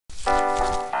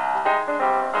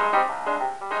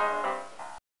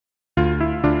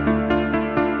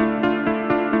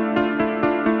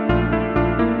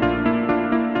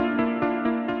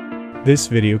This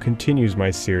video continues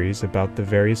my series about the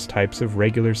various types of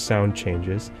regular sound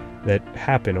changes that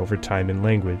happen over time in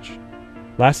language.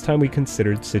 Last time we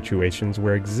considered situations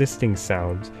where existing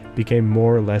sounds became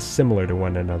more or less similar to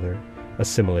one another,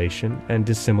 assimilation and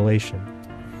dissimilation.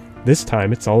 This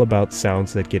time it's all about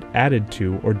sounds that get added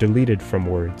to or deleted from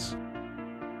words.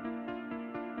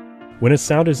 When a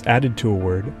sound is added to a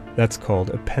word, that's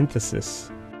called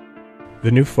epenthesis.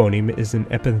 The new phoneme is an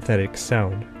epenthetic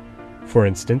sound. For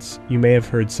instance, you may have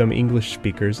heard some English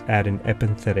speakers add an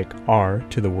epenthetic R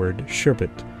to the word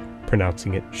sherbet,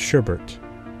 pronouncing it sherbert.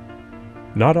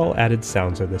 Not all added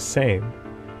sounds are the same.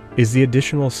 Is the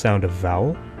additional sound a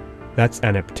vowel? That's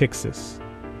anaptyxis.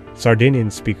 Sardinian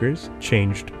speakers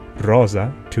changed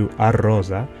rosa to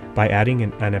arrosa by adding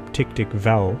an anaptictic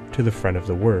vowel to the front of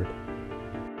the word.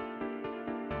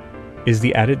 Is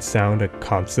the added sound a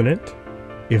consonant?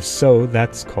 If so,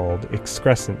 that's called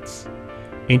excrescence.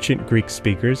 Ancient Greek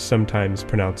speakers sometimes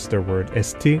pronounce their word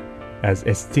esti as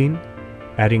estin,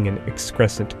 adding an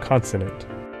excrescent consonant.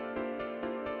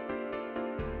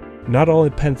 Not all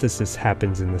epenthesis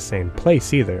happens in the same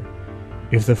place either.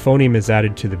 If the phoneme is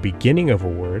added to the beginning of a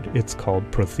word, it's called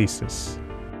prothesis.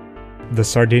 The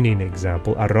Sardinian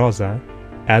example, arrosa,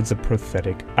 adds a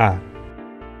prothetic a.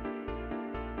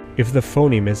 If the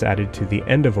phoneme is added to the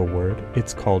end of a word,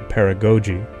 it's called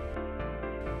paragogy.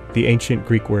 The ancient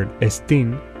Greek word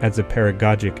estin adds a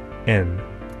paragogic n.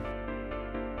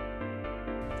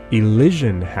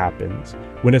 Elision happens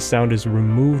when a sound is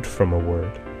removed from a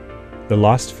word. The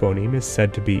lost phoneme is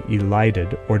said to be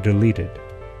elided or deleted.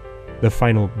 The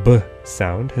final b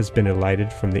sound has been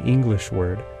elided from the English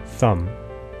word thumb.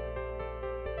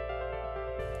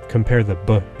 Compare the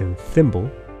b in thimble.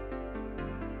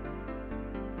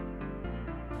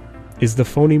 Is the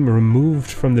phoneme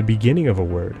removed from the beginning of a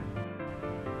word?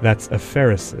 That's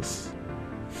apheresis.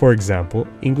 For example,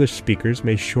 English speakers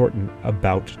may shorten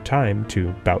about time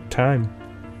to bout time.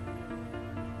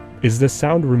 Is the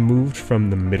sound removed from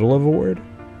the middle of a word?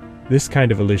 This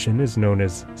kind of elision is known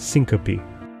as syncope.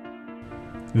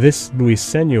 This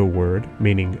Luiseño word,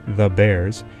 meaning the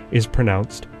bears, is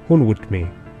pronounced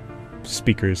hunwutmi.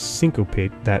 Speakers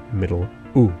syncopate that middle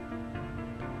u.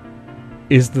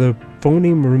 Is the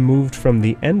phoneme removed from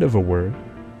the end of a word?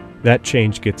 That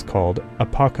change gets called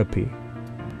apocope.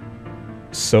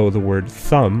 So the word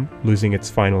thumb, losing its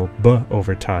final b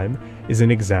over time, is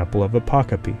an example of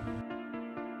apocope.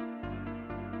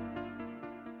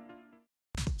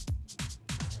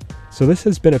 So this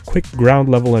has been a quick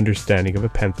ground-level understanding of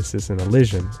epenthesis and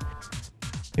elision.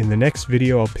 In the next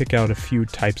video, I'll pick out a few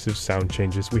types of sound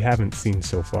changes we haven't seen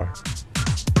so far.